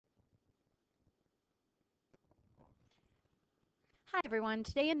Hi everyone.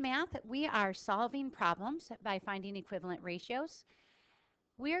 Today in math, we are solving problems by finding equivalent ratios.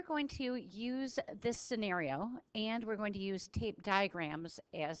 We are going to use this scenario and we're going to use tape diagrams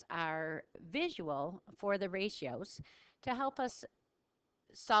as our visual for the ratios to help us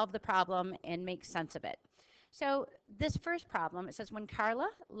solve the problem and make sense of it. So this first problem, it says when Carla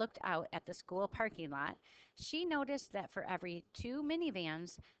looked out at the school parking lot, she noticed that for every 2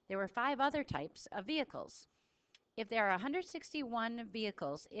 minivans, there were 5 other types of vehicles. If there are 161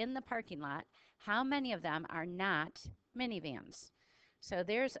 vehicles in the parking lot, how many of them are not minivans? So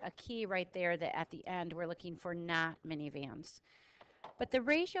there's a key right there that at the end we're looking for not minivans. But the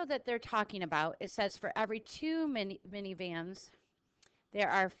ratio that they're talking about, it says for every 2 minivans, there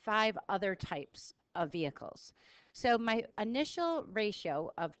are 5 other types of vehicles. So my initial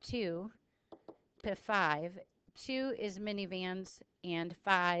ratio of 2 to 5, 2 is minivans and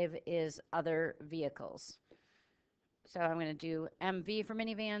 5 is other vehicles. So I'm going to do MV for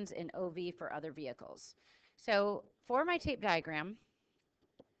minivans and OV for other vehicles. So for my tape diagram,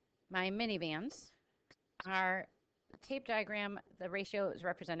 my minivans are tape diagram, the ratio is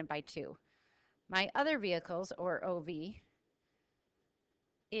represented by 2. My other vehicles, or OV,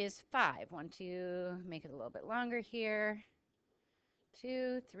 is 5. 1, 2, make it a little bit longer here.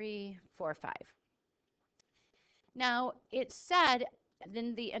 2, 3, 4, 5. Now, it said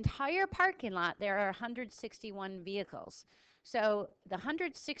in the entire parking lot there are 161 vehicles. So the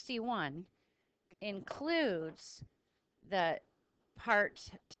 161 includes the part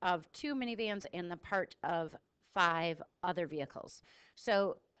of 2 minivans and the part of 5 other vehicles.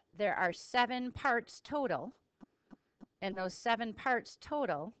 So there are 7 parts total, and those 7 parts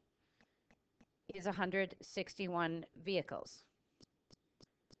total is 161 vehicles.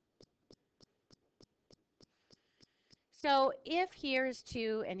 So if here is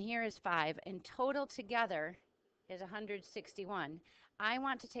 2 and here is 5, and total together is 161, I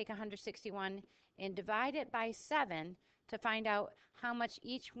want to take 161 and divide it by 7 to find out how much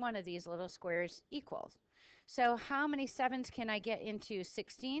each one of these little squares equals. So how many 7s can I get into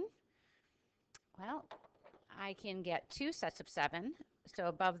 16? Well, I can get 2 sets of 7. So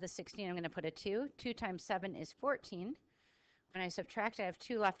above the 16, I'm going to put a 2. 2 times 7 is 14. When I subtract, I have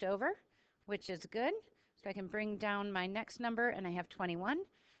 2 left over, which is good. So I can bring down my next number, and I have 21.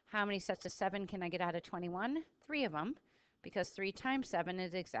 How many sets of 7 can I get out of 21? 3 of them, because 3 times 7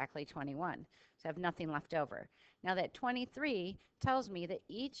 is exactly 21. So I have nothing left over. Now that 23 tells me that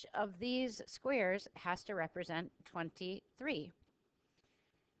each of these squares has to represent 23.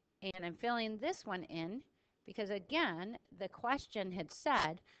 And I'm filling this one in because, again, the question had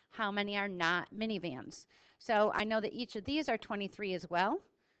said how many are not minivans. So I know that each of these are 23 as well,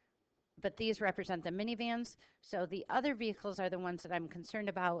 but these represent the minivans. So the other vehicles are the ones that I'm concerned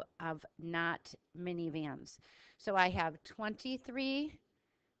about of not minivans. So I have 23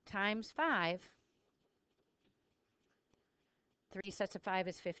 times 5. 3 sets of 5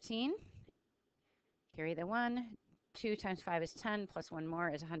 is 15. Carry the 1. 2 times 5 is 10, plus 1 more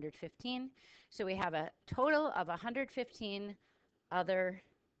is 115. So we have a total of 115 other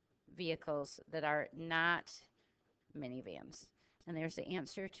vehicles that are not minivans. And there's the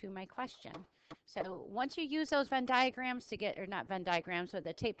answer to my question. So once you use those Venn diagrams to get, or not Venn diagrams, but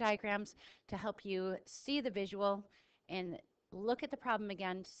the tape diagrams to help you see the visual and look at the problem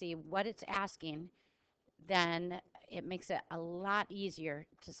again to see what it's asking, then it makes it a lot easier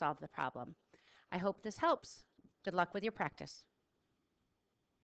to solve the problem. I hope this helps. Good luck with your practice.